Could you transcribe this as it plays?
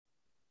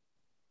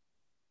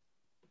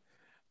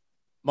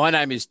My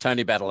name is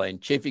Tony Battleine,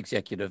 Chief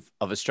Executive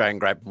of Australian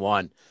Grape and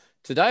Wine.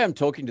 Today I'm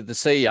talking to the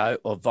CEO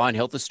of Vine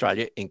Health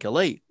Australia, Inka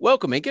Lee.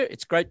 Welcome, Inka.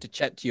 It's great to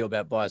chat to you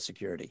about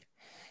biosecurity.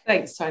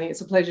 Thanks, Tony.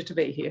 It's a pleasure to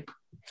be here.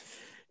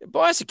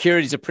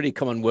 Biosecurity is a pretty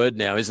common word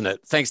now, isn't it?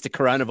 Thanks to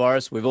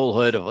coronavirus, we've all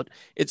heard of it.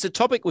 It's a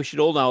topic we should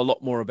all know a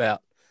lot more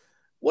about.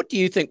 What do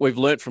you think we've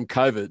learnt from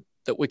COVID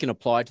that we can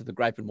apply to the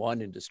grape and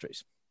wine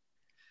industries?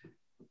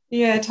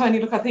 Yeah, Tony,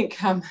 look, I think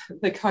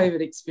the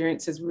COVID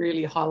experience has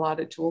really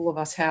highlighted to all of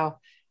us how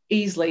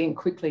easily and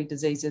quickly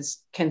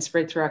diseases can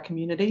spread through our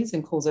communities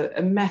and cause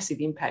a massive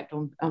impact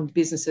on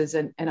businesses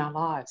and our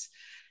lives.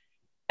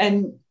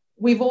 And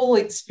we've all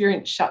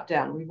experienced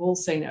shutdown. We've all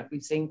seen it.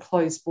 We've seen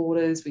closed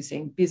borders, we've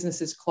seen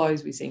businesses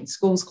close, we've seen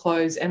schools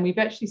close, and we've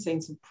actually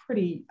seen some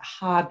pretty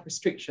hard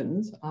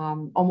restrictions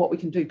on what we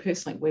can do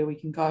personally, where we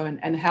can go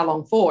and how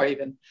long for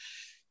even.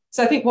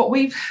 So I think what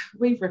we've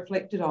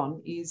reflected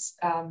on is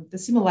the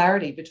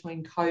similarity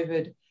between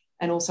COVID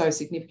and also a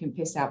significant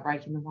pest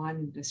outbreak in the wine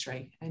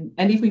industry. And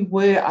if we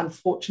were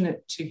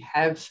unfortunate to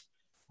have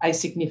a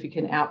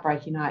significant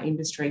outbreak in our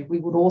industry, we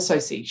would also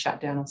see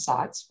shutdown of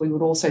sites. We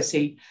would also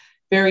see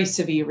very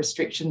severe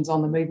restrictions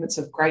on the movements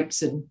of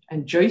grapes and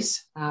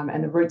juice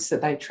and the routes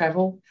that they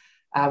travel.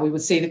 We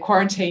would see the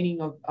quarantining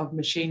of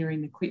machinery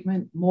and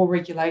equipment, more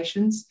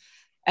regulations,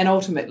 and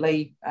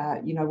ultimately,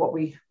 what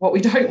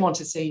we don't want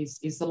to see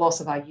is the loss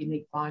of our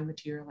unique vine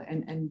material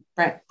and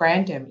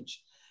brand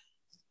damage.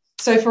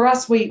 So for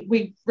us,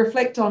 we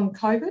reflect on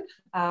COVID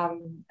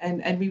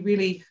and we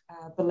really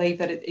believe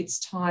that it's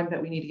time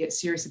that we need to get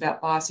serious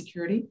about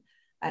biosecurity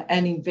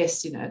and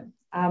invest in it.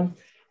 And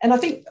I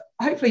think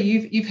hopefully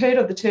you've heard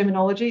of the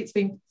terminology. It's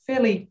been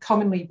fairly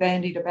commonly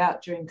bandied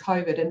about during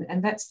COVID,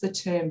 and that's the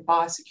term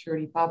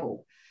biosecurity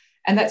bubble.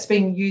 And that's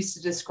being used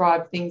to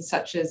describe things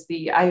such as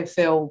the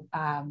AFL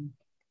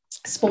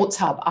Sports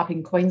Hub up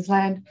in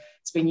Queensland.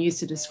 It's been used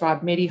to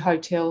describe Medi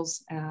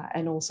hotels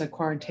and also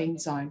quarantine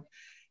zone.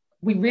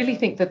 We really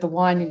think that the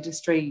wine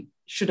industry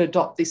should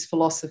adopt this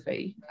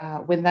philosophy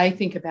when they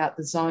think about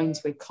the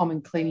zones where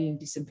common cleaning and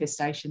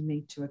disinfestation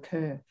need to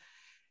occur.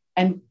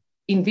 And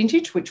in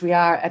vintage, which we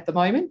are at the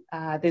moment,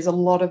 there's a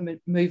lot of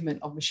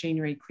movement of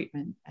machinery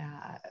equipment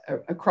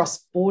across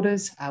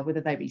borders, whether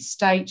they be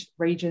state,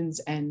 regions,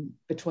 and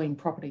between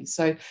properties.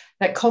 So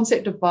that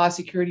concept of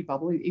biosecurity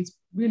bubble is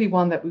really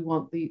one that we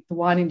want the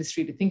wine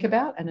industry to think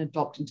about and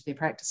adopt into their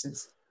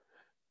practices.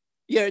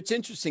 Yeah, it's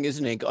interesting,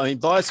 isn't it? I mean,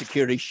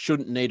 biosecurity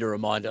shouldn't need a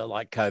reminder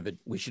like COVID.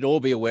 We should all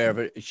be aware of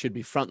it. It should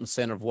be front and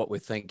center of what we're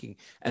thinking.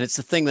 And it's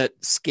the thing that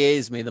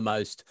scares me the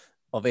most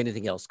of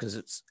anything else, because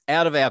it's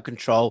out of our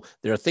control.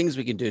 There are things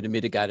we can do to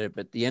mitigate it,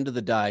 but at the end of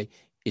the day,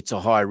 it's a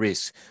high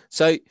risk.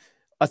 So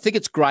I think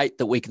it's great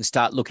that we can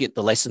start looking at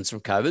the lessons from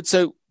COVID.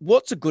 So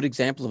what's a good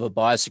example of a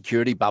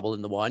biosecurity bubble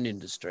in the wine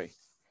industry?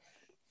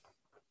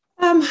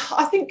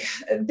 I think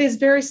there's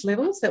various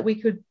levels that we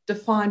could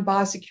define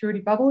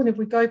biosecurity bubble. And if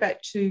we go back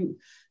to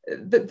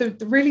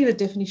really the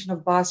definition of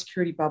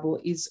biosecurity bubble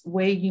is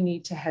where you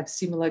need to have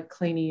similar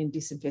cleaning and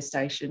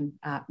disinfestation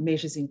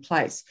measures in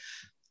place.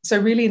 So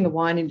really in the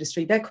wine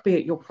industry, that could be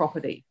at your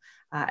property.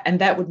 And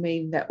that would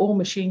mean that all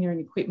machinery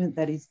and equipment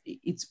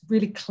it's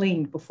really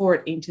cleaned before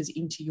it enters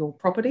into your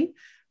property.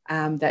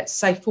 That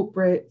safe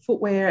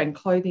footwear and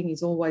clothing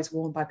is always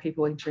worn by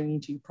people entering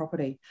into your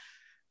property.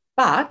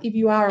 But if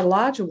you are a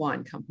larger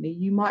wine company,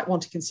 you might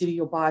want to consider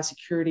your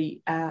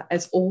biosecurity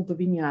as all the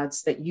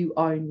vineyards that you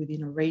own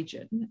within a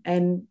region.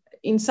 And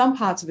in some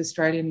parts of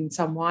Australia and in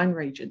some wine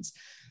regions,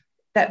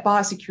 that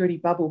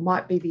biosecurity bubble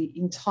might be the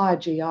entire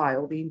GI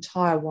or the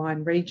entire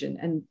wine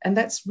region. And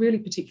that's really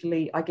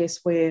particularly, I guess,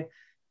 where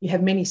you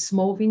have many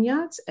small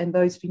vineyards, and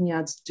those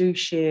vineyards do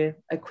share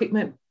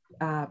equipment,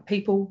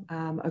 people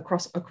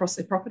across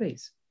their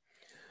properties.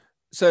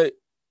 So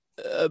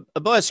a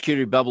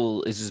biosecurity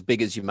bubble is as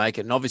big as you make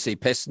it. And obviously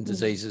pests and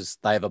diseases,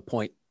 they have a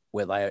point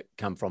where they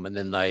come from and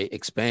then they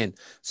expand.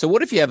 So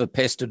what if you have a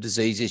pest or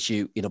disease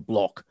issue in a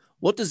block?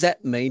 What does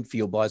that mean for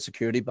your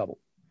biosecurity bubble?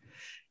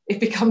 It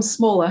becomes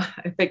smaller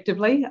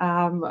effectively.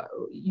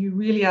 You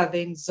really are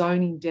then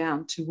zoning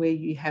down to where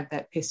you have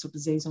that pest or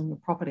disease on your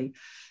property.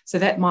 So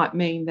that might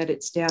mean that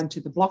it's down to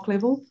the block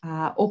level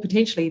or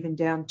potentially even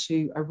down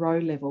to a row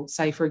level.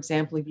 Say, for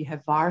example, if you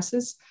have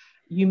viruses,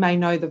 you may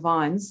know the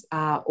vines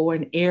or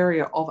an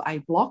area of a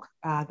block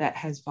that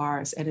has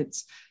virus. And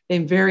it's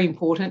then very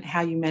important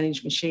how you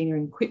manage machinery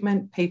and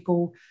equipment,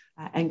 people,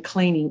 and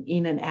cleaning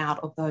in and out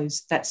of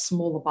that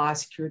smaller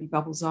biosecurity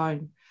bubble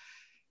zone.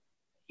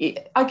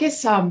 I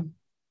guess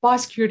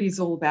biosecurity is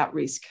all about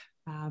risk.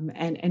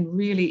 And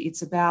really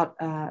it's about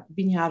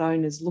vineyard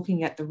owners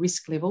looking at the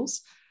risk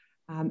levels.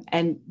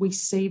 And we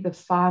see the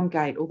farm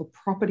gate or the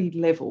property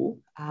level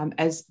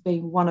as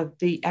being one of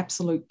the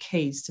absolute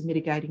keys to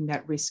mitigating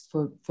that risk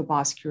for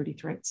biosecurity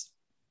threats.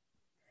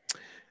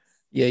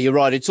 Yeah, you're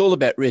right. It's all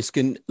about risk.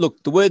 And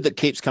look, the word that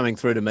keeps coming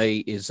through to me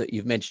is that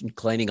you've mentioned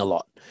cleaning a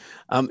lot.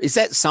 Is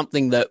that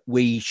something that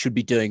we should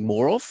be doing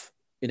more of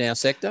in our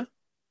sector?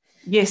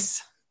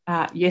 Yes.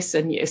 Yes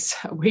and yes,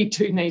 we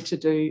do need to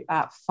do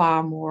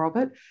far more of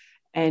it.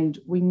 And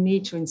we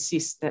need to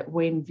insist that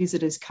when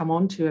visitors come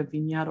onto a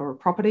vineyard or a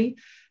property,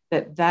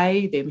 that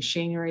they, their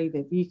machinery,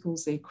 their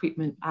vehicles, their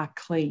equipment are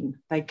clean.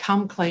 They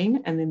come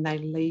clean and then they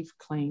leave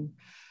clean.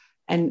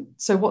 And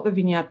so what the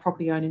vineyard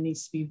property owner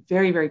needs to be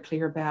very, very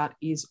clear about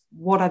is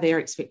what are their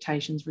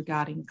expectations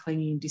regarding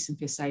cleaning and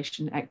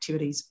disinfestation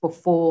activities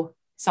before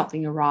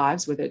something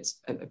arrives, whether it's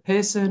a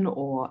person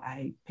or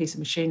a piece of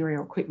machinery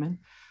or equipment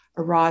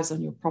arrives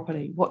on your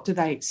property. What do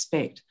they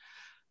expect?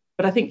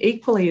 But I think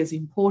equally as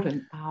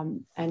important,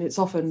 and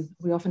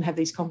we often have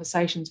these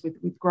conversations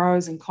with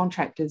growers and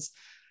contractors,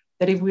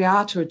 that if we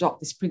are to adopt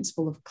this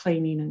principle of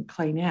clean in and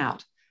clean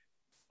out,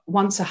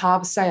 once a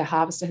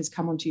harvester has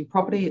come onto your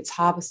property, it's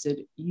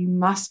harvested, you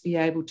must be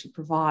able to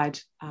provide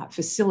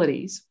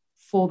facilities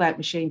for that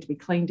machine to be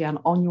cleaned down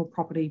on your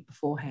property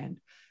beforehand.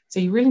 So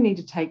you really need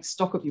to take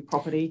stock of your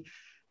property.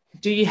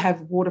 Do you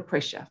have water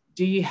pressure?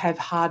 Do you have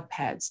hard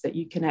pads that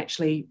you can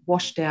actually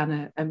wash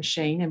down a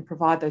machine and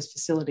provide those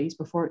facilities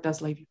before it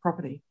does leave your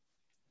property?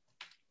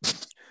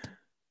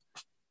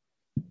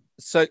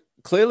 So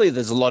clearly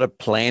there's a lot of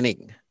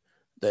planning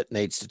that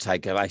needs to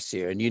take place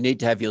here, and you need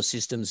to have your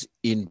systems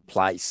in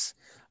place.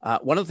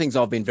 One of the things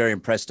I've been very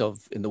impressed of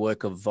in the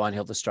work of Vine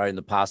Health Australia in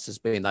the past has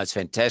been those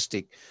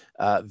fantastic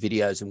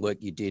videos and work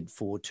you did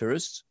for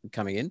tourists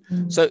coming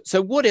in.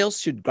 So what else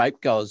should grape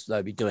growers,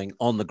 though, be doing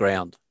on the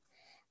ground?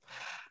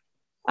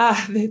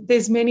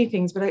 There's many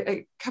things, but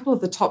a couple of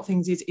the top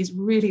things is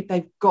really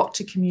they've got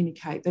to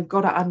communicate. They've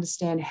got to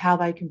understand how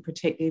they can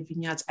protect their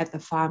vineyards at the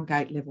farm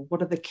gate level.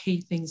 What are the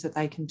key things that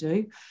they can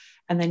do?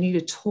 And they need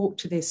to talk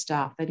to their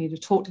staff. They need to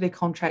talk to their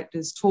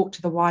contractors, talk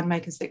to the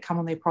winemakers that come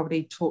on their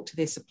property, talk to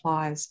their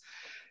suppliers.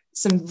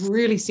 Some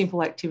really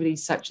simple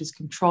activities such as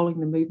controlling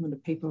the movement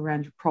of people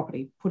around your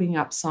property, putting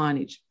up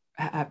signage,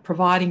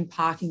 providing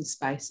parking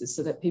spaces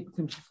so that people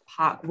can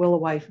park well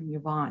away from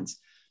your vines.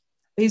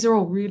 These are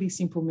all really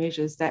simple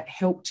measures that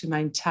help to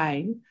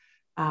maintain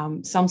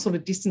some sort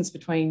of distance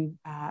between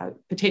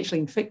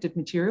potentially infected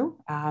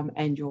material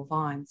and your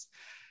vines.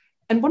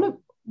 And one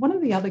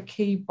of the other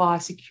key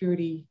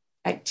biosecurity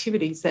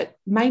activities that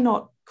may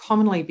not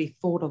commonly be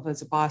thought of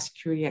as a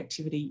biosecurity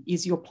activity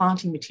is your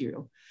planting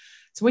material.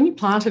 So when you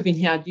plant a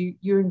vineyard,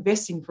 you're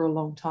investing for a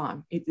long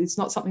time. It's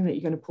not something that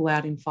you're going to pull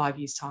out in 5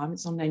 years' time.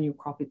 It's not an annual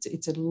crop.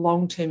 It's a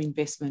long-term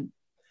investment.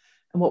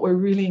 And what we're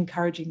really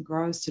encouraging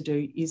growers to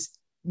do is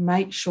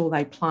make sure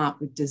they plant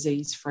with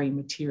disease-free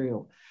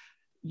material.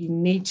 You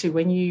need to,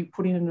 when you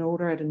put in an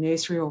order at a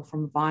nursery or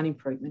from a vine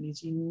improvement,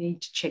 is you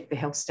need to check the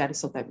health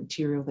status of that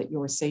material that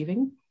you're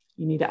receiving.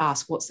 You need to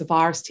ask, what's the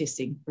virus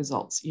testing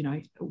results?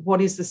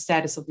 What is the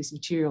status of this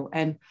material?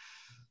 And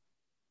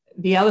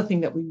the other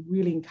thing that we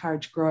really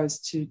encourage growers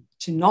to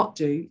not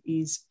do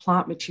is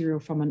plant material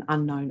from an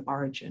unknown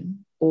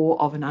origin or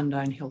of an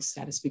unknown health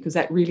status, because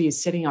that really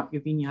is setting up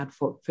your vineyard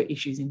for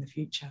issues in the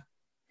future.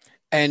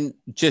 And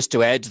just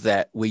to add to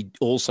that, we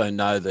also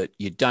know that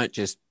you don't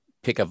just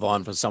pick a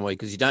vine from somewhere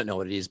because you don't know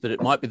what it is, but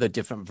it might be the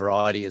different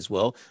variety as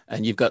well.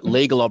 And you've got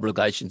legal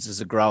obligations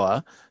as a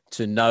grower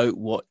to know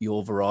what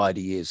your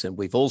variety is. And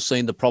we've all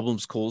seen the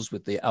problems caused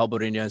with the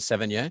Albarino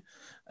Sauvignon.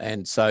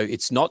 And so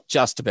it's not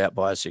just about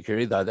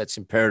biosecurity, though that's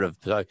imperative.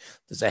 So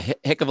there's a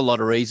heck of a lot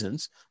of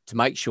reasons to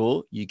make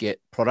sure you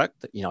get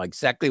product that you know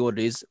exactly what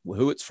it is,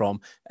 who it's from,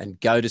 and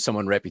go to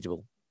someone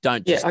reputable.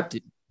 Don't just...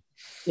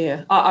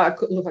 I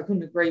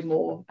couldn't agree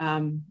more,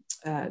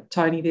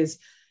 Tony.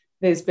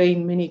 There's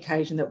been many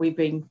occasions that we've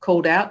been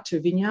called out to a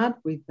vineyard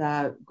with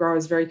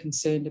growers very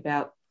concerned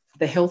about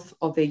the health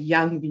of their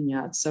young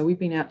vineyards. So we've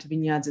been out to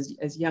vineyards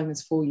as young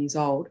as 4 years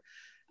old,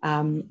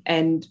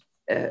 and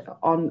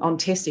on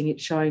testing,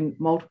 it's showing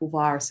multiple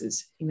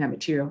viruses in that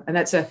material, and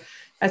that's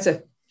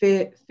a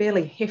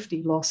fairly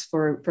hefty loss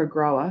for a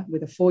grower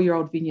with a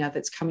 4-year-old vineyard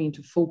that's coming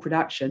into full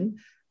production,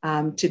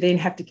 to then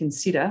have to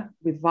consider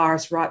with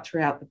virus right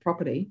throughout the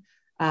property.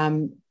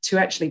 To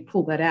actually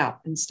pull that out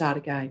and start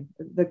again.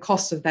 The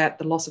cost of that,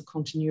 the loss of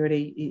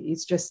continuity,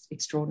 is just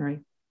extraordinary.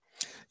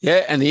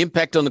 Yeah, and the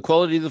impact on the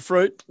quality of the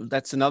fruit,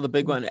 that's another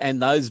big one.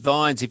 And those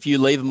vines, if you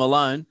leave them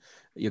alone,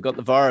 you've got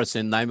the virus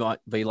and they might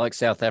be like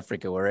South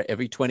Africa, where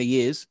every 20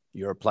 years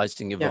you're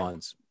replacing your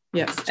vines.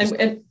 Yeah,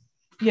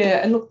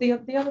 and look, the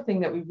other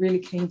thing that we're really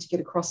keen to get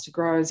across to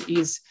growers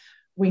is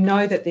we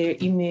know that they're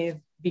in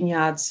their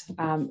vineyards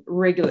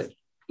regularly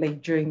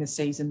during the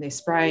season. They're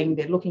spraying,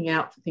 they're looking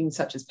out for things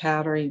such as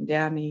powdery and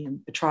downy and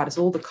botrytis,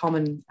 all the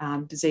common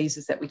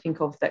diseases that we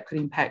think of that could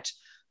impact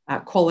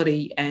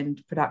quality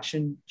and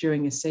production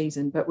during a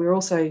season. But we're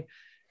also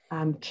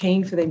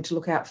keen for them to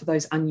look out for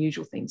those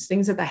unusual things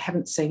that they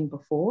haven't seen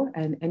before.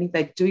 And if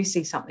they do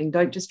see something,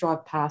 don't just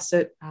drive past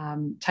it.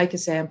 Take a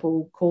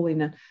sample, call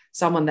in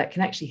someone that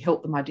can actually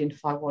help them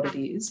identify what it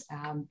is,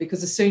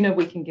 because the sooner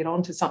we can get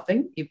onto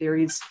something, if there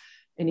is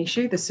an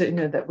issue, the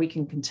sooner that we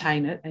can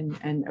contain it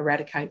and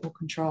eradicate or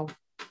control.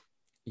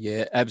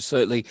 Yeah,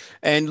 absolutely.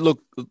 And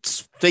look,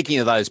 speaking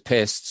of those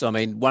pests, I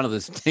mean, one of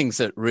the things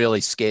that really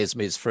scares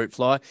me is fruit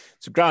fly.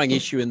 It's a growing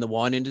issue in the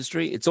wine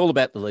industry. It's all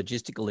about the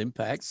logistical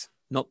impacts.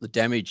 not the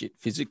damage it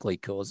physically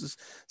causes.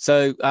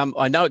 So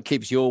I know it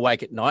keeps you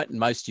awake at night, and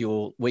most of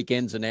your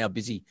weekends are now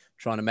busy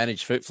trying to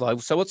manage fruit fly.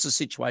 So what's the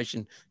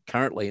situation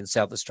currently in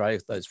South Australia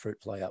with those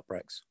fruit fly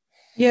outbreaks?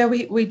 Yeah,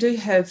 we do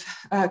have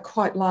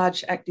quite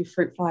large active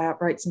fruit fly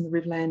outbreaks in the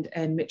Riverland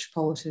and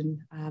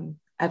metropolitan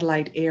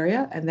Adelaide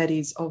area, and that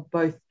is of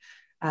both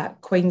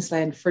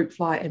Queensland fruit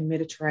fly and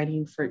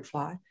Mediterranean fruit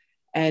fly.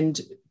 And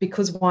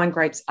because wine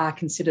grapes are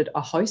considered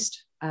a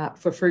host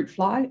for fruit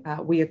fly,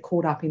 we are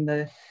caught up in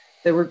the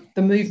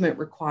movement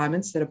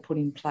requirements that are put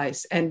in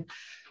place. And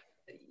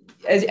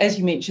as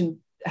you mentioned,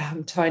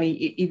 Tony,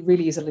 it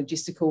really is a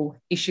logistical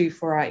issue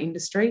for our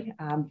industry,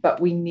 but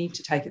we need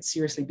to take it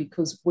seriously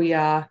because we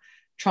are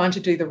trying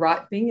to do the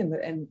right thing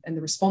and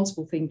the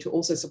responsible thing to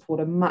also support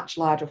a much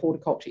larger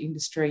horticulture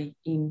industry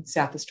in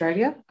South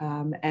Australia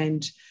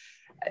and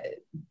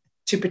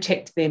to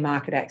protect their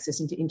market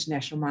access into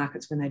international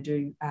markets when they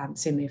do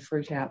send their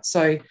fruit out.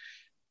 So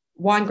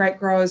wine grape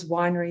growers,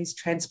 wineries,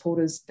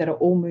 transporters that are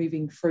all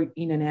moving fruit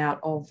in and out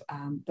of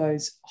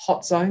those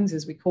hot zones,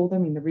 as we call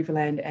them, in the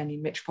Riverland and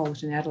in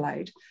metropolitan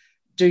Adelaide,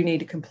 do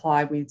need to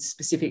comply with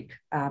specific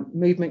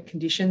movement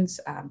conditions.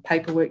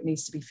 Paperwork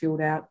needs to be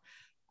filled out.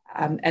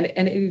 And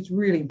it is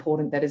really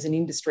important that as an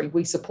industry,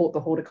 we support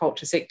the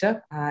horticulture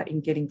sector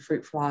in getting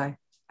fruit fly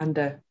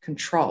under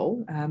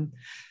control.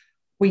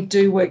 We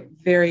do work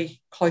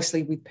very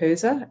closely with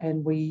PIRSA,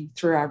 and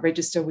through our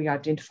register, we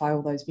identify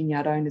all those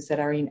vineyard owners that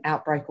are in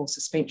outbreak or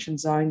suspension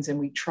zones, and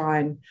we try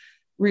and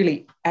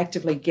really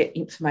actively get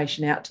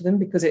information out to them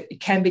because it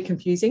can be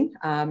confusing,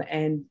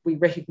 and we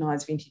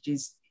recognise vintage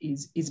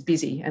is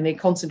busy, and they're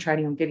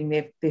concentrating on getting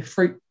their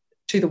fruit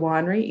to the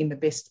winery in the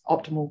best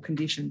optimal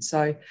conditions.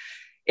 So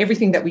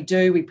everything that we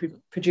do, we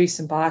produce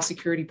some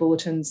biosecurity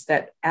bulletins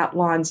that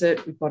outlines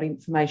it. We've got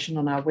information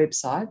on our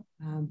website,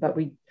 but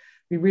we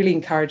really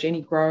encourage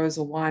any growers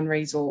or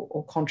wineries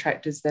or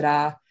contractors that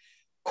are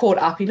caught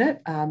up in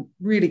it,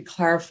 really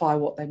clarify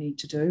what they need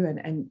to do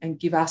and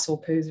give us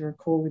or PIRSA a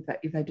call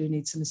if they do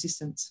need some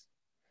assistance.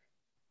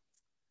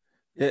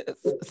 Yeah,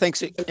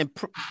 thanks. And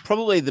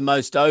probably the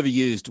most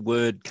overused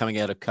word coming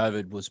out of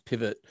COVID was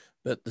pivot,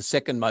 but the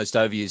second most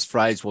overused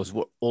phrase was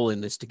we're all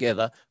in this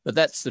together. But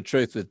that's the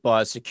truth with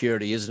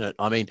biosecurity, isn't it?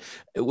 I mean,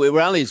 we're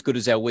only as good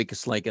as our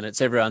weakest link, and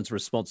it's everyone's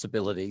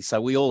responsibility.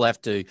 So we all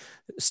have to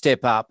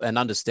step up and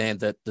understand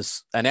that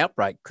an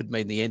outbreak could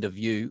mean the end of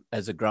you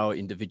as a grower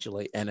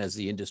individually and as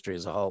the industry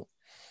as a whole.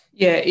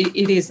 Yeah,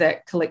 it is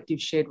that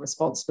collective shared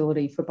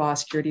responsibility for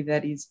biosecurity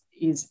that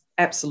is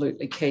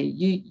absolutely key.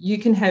 You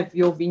can have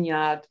your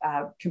vineyard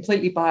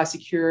completely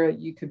biosecure.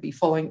 You could be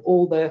following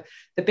all the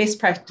best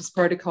practice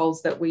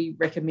protocols that we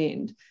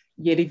recommend.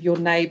 Yet if your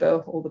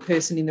neighbour or the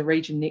person in the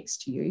region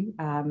next to you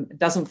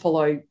doesn't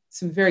follow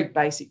some very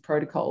basic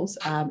protocols,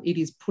 it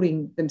is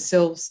putting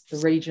themselves, the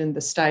region, the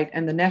state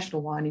and the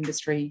national wine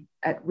industry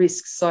at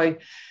risk. So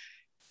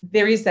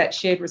there is that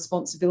shared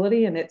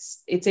responsibility, and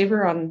it's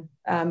everyone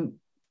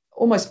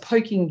almost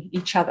poking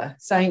each other,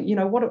 saying, you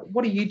know,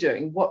 what are you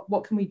doing?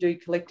 What can we do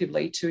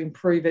collectively to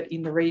improve it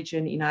in the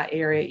region, in our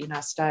area, in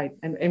our state?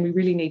 And we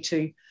really need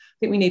to, I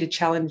think we need to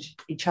challenge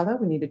each other.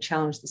 We need to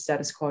challenge the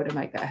status quo to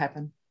make that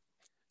happen.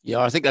 Yeah,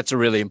 I think that's a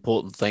really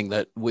important thing,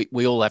 that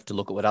we all have to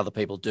look at what other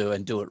people do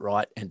and do it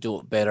right and do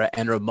it better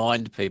and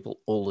remind people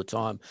all the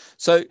time.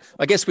 So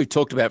I guess we've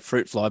talked about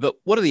fruit fly, but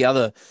what are the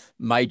other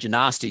major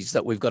nasties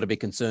that we've got to be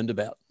concerned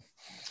about?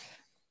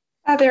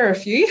 There are a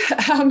few.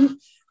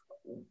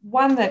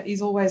 One that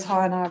is always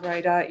high on our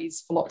radar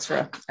is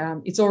phylloxera.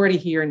 It's already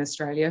here in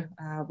Australia.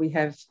 We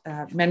have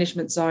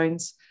management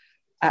zones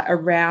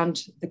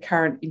around the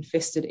current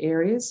infested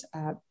areas,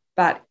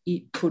 but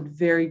it could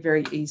very,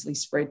 very easily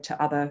spread to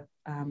other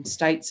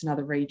states and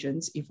other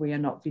regions if we are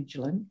not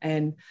vigilant.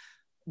 And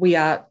we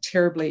are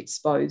terribly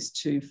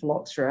exposed to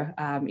phylloxera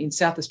in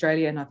South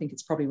Australia, and I think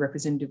it's probably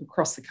representative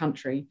across the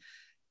country.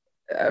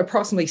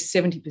 Approximately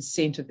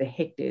 70% of the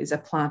hectares are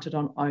planted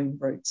on own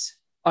roots.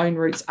 Own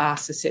roots are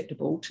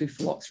susceptible to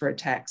phylloxera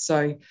attacks.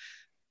 So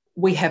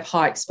we have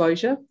high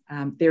exposure.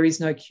 There is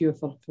no cure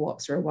for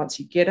phylloxera. Once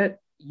you get it,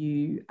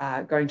 you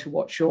are going to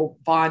watch your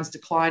vines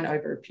decline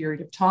over a period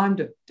of time,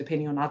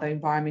 depending on other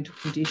environmental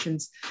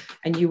conditions,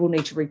 and you will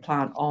need to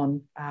replant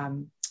on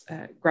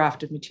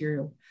grafted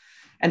material.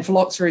 And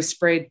phylloxera is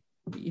spread,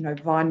 you know,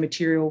 vine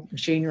material,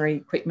 machinery,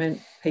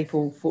 equipment,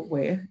 people,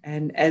 footwear.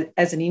 And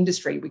as an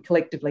industry, we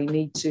collectively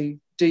need to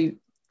do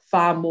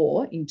far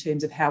more in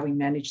terms of how we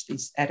manage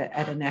this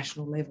at a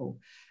national level.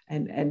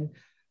 And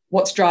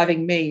what's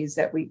driving me is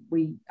that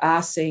we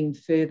are seeing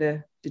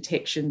further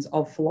detections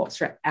of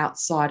phylloxera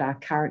outside our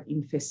current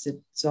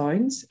infested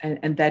zones,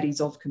 and that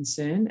is of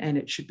concern, and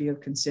it should be of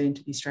concern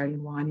to the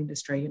Australian wine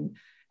industry,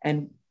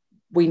 and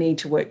we need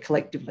to work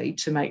collectively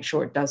to make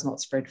sure it does not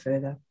spread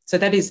further. So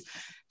that is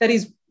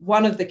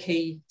one of the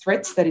key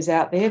threats that is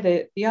out there.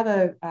 The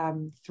other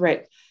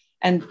threat,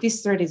 and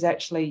this threat is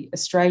actually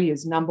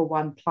Australia's number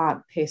one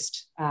plant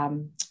pest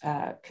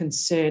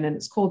concern, and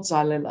it's called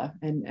Xylella.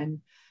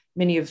 And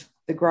many of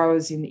the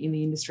growers in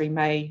the industry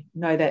may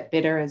know that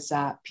better as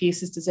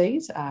Pierce's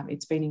disease.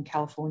 It's been in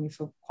California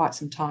for quite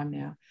some time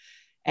now.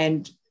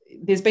 And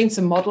there's been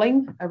some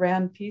modelling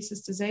around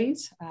Pierce's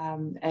disease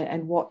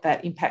and what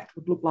that impact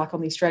would look like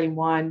on the Australian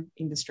wine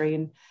industry.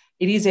 And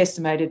it is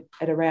estimated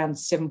at around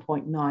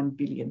 7.9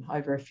 billion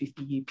over a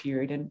 50-year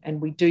period.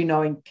 And we do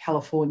know in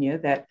California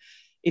that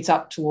it's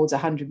up towards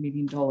 $100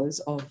 million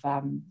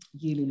of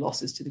yearly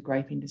losses to the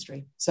grape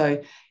industry.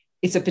 So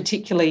it's a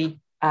particularly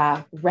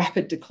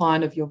rapid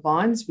decline of your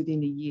vines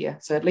within a year.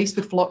 So at least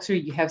with phylloxera,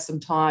 you have some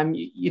time.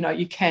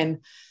 You can...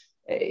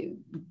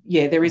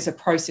 there is a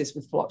process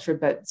with phylloxera,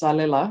 but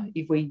Xylella,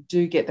 if we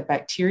do get the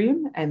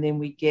bacterium and then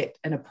we get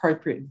an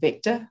appropriate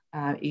vector,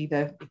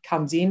 either it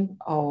comes in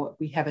or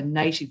we have a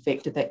native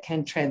vector that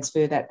can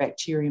transfer that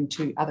bacterium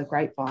to other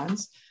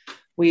grapevines,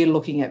 we are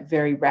looking at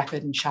very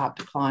rapid and sharp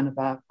decline of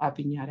our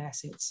vineyard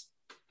assets.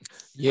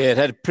 Yeah, it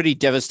had pretty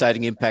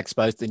devastating impacts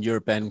both in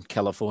Europe and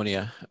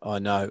California, I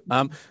know.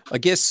 I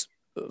guess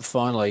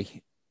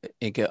finally,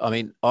 Inka, I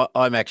mean,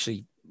 I'm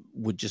actually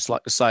would just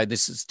like to say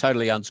this is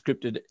totally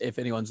unscripted if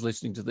anyone's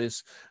listening to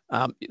this.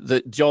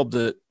 The job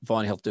that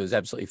VineHealth do is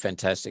absolutely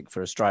fantastic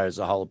for Australia as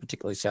a whole,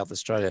 particularly South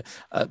Australia.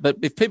 But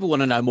if people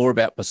want to know more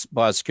about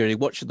biosecurity,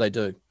 what should they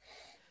do?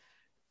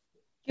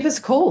 Give us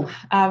a call.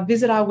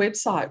 Visit our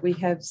website. We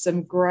have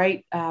some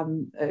great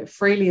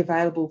freely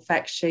available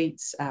fact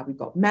sheets. We've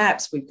got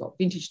maps. We've got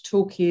vintage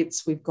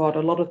toolkits. We've got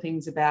a lot of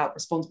things about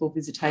responsible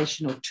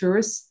visitation of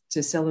tourists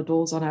to cellar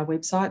doors on our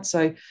website.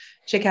 So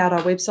check out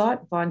our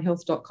website,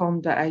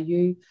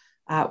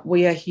 vinehealth.com.au.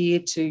 We are here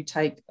to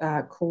take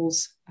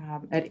calls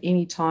at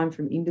any time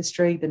from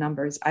industry. The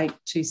number is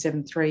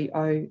 8273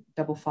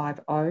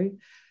 0550.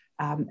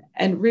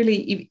 And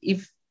really,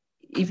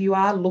 if you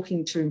are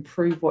looking to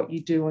improve what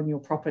you do on your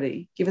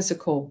property, give us a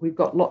call. We've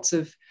got lots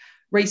of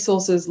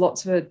resources,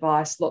 lots of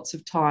advice, lots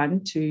of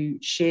time to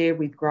share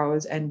with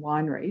growers and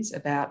wineries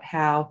about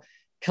how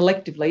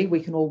collectively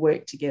we can all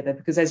work together.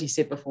 Because as you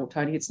said before,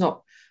 Tony, it's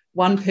not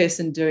one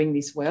person doing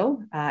this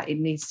well. It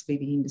needs to be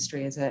the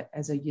industry as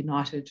a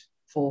united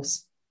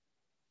force.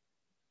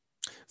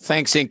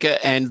 Thanks, Inka.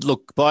 And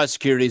look,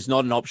 biosecurity is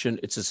not an option.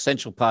 It's an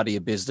essential part of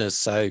your business.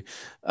 So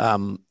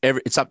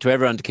it's up to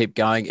everyone to keep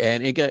going.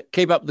 And Inka,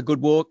 keep up the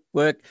good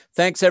work.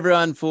 Thanks,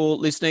 everyone, for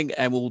listening,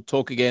 and we'll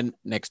talk again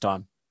next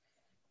time.